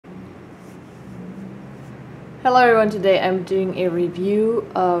Hello everyone, today I'm doing a review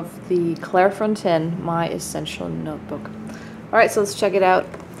of the Clairefontaine My Essential Notebook. Alright, so let's check it out.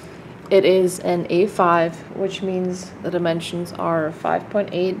 It is an A5, which means the dimensions are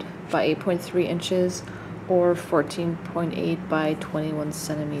 5.8 by 8.3 inches or 14.8 by 21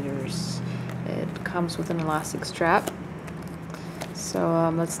 centimeters. It comes with an elastic strap.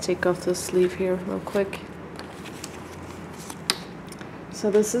 So let's take off the sleeve here real quick. So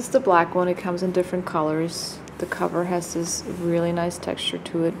this is the black one. It comes in different colors. The cover has this really nice texture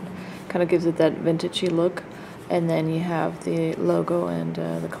to it, kind of gives it that vintagey look. And then you have the logo and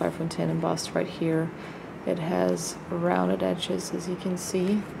the Clairefontaine embossed right here. It has rounded edges, as you can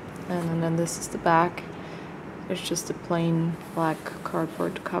see. And then this is the back. It's just a plain black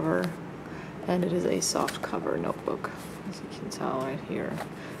cardboard cover, and it is a soft cover notebook, as you can tell right here.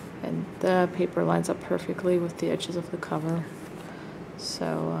 And the paper lines up perfectly with the edges of the cover.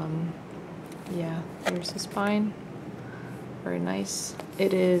 So yeah, here's the spine, very nice.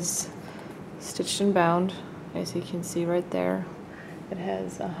 It is stitched and bound, as you can see right there. It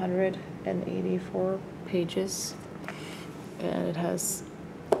has 184 pages, and it has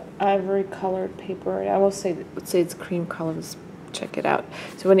ivory colored paper. I would say it's cream color. Let's check it out.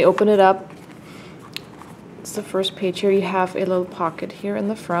 So when you open it up, it's the first page here. You have a little pocket here in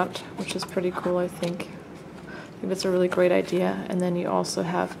the front, which is pretty cool, I think. I think that's a really great idea. And then you also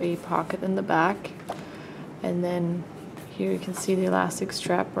have a pocket in the back. And then here you can see the elastic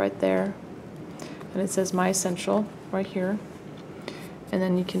strap right there. And it says My Essential right here. And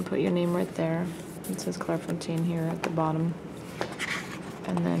then you can put your name right there. It says Clairefontaine here at the bottom.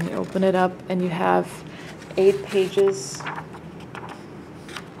 And then you open it up and you have 8 pages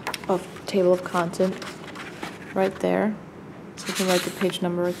of table of content right there. So you can write the page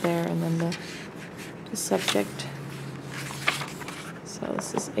number right there, and then the subject. So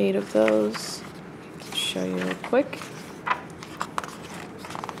this is 8 of those. I'll show you real quick.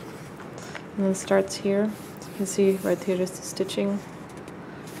 And then it starts here. So you can see right here just the stitching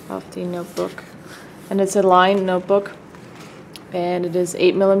of the notebook. And it's a lined notebook, and it is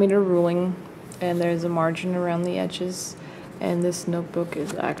 8mm ruling, and there's a margin around the edges. And this notebook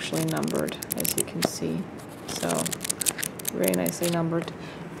is actually numbered, as you can see. So very nicely numbered.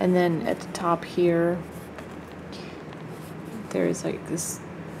 And then at the top here, there's like this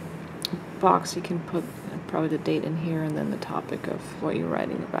box you can put probably the date in here, and then the topic of what you're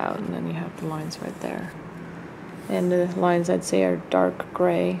writing about, and then you have the lines right there. And the lines, I'd say, are dark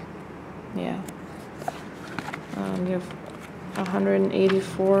gray. Yeah. You have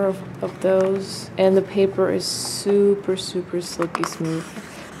 184 of those, and the paper is super silky smooth.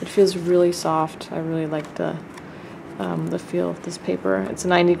 It feels really soft. I really like the feel of this paper. It's a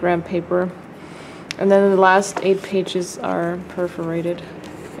 90-gram paper. And then the last 8 pages are perforated,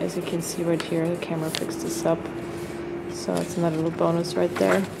 as you can see right here. The camera picks this up, so that's another little bonus right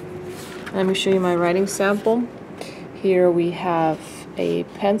there. Let me show you my writing sample. Here we have a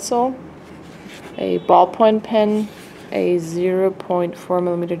pencil, a ballpoint pen, a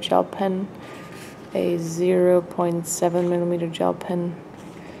 0.4mm gel pen, a 0.7mm gel pen,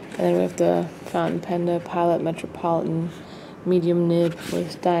 and then we have the fountain pen, the Pilot Metropolitan medium nib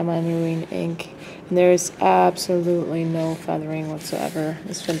with diamond marine ink. And there's absolutely no feathering whatsoever.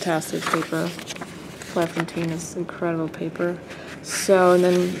 It's fantastic paper. Clairefontaine is incredible paper. So, and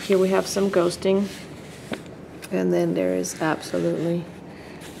then here we have some ghosting, and then there is absolutely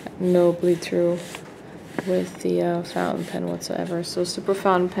no bleed through with the fountain pen whatsoever. So super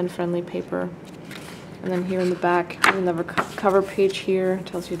fountain pen friendly paper. And then here in the back, there's another cover page here. It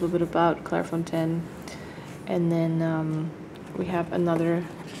tells you a little bit about Clairefontaine. And then we have another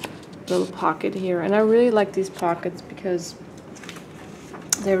little pocket here. And I really like these pockets because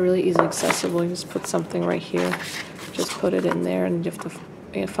they're really easily accessible. You just put something right here, just put it in there, and you have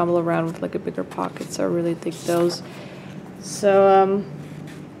to fumble around with like a bigger pocket. So I really dig those. So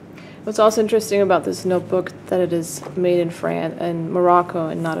what's also interesting about this notebook, that it is made in France and Morocco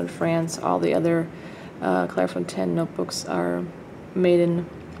and not in France. All the other Clairefontaine notebooks are made in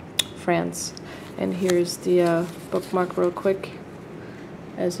France. And here's the bookmark real quick.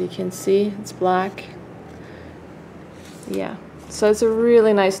 As you can see, it's black. Yeah, so it's a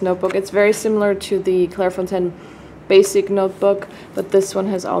really nice notebook. It's very similar to the Clairefontaine basic notebook, but this one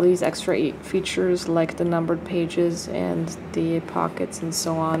has all these extra features like the numbered pages and the pockets and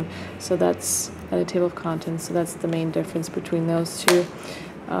so on. So that's a table of contents. So that's the main difference between those two.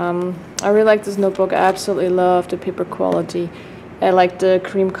 I really like this notebook. I absolutely love the paper quality. I like the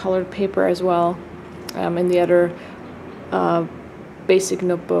cream colored paper as well. In the other basic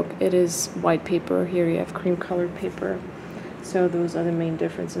notebook, it is white paper. Here you have cream colored paper. So those are the main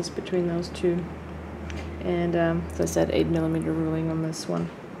differences between those two. And as I said, 8mm ruling on this one.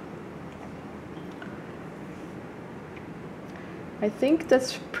 I think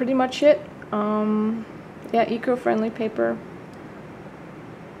that's pretty much it. Yeah, eco-friendly paper.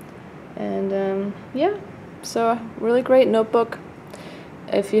 And yeah, so really great notebook.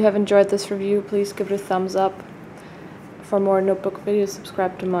 If you have enjoyed this review, please give it a thumbs up. For more notebook videos,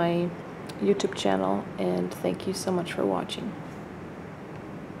 subscribe to my YouTube channel, and thank you so much for watching.